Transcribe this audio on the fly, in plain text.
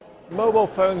Mobile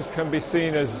phones can be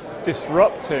seen as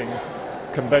disrupting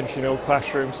conventional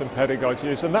classrooms and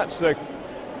pedagogies, and that's the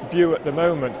view at the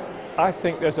moment. I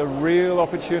think there's a real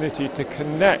opportunity to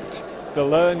connect the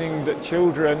learning that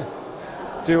children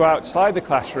do outside the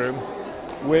classroom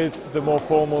with the more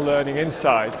formal learning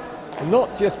inside.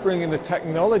 Not just bringing the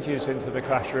technologies into the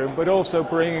classroom, but also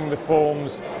bringing the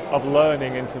forms of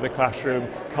learning into the classroom,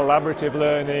 collaborative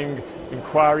learning,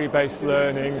 inquiry-based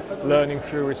learning, learning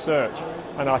through research.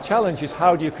 And our challenge is,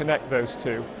 how do you connect those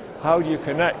two? How do you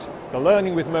connect the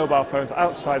learning with mobile phones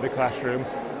outside the classroom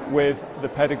with the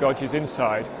pedagogies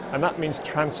inside? And that means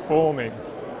transforming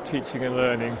teaching and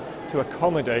learning to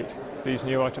accommodate these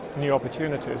new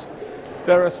opportunities.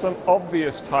 There are some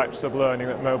obvious types of learning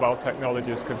that mobile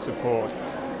technologies can support.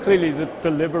 Clearly, the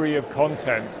delivery of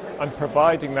content and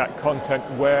providing that content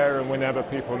where and whenever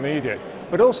people need it.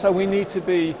 But also we need to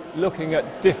be looking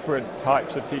at different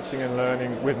types of teaching and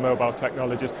learning with mobile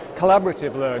technologies.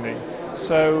 Collaborative learning,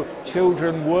 so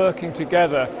children working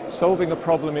together, solving a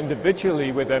problem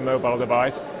individually with their mobile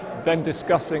device, then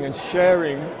discussing and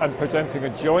sharing and presenting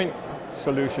a joint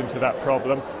solution to that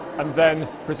problem, and then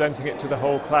presenting it to the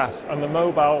whole class. And the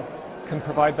mobile can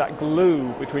provide that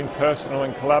glue between personal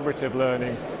and collaborative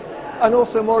learning. And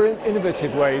also more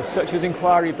innovative ways, such as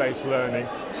inquiry-based learning,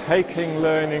 taking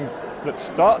learning that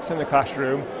starts in the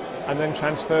classroom and then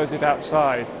transfers it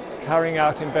outside, carrying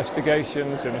out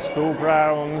investigations in the school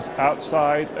grounds,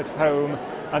 outside, at home,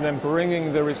 and then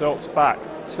bringing the results back,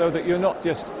 so that you're not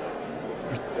just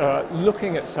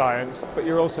looking at science, but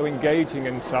you're also engaging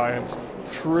in science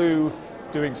through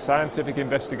doing scientific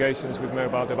investigations with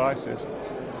mobile devices.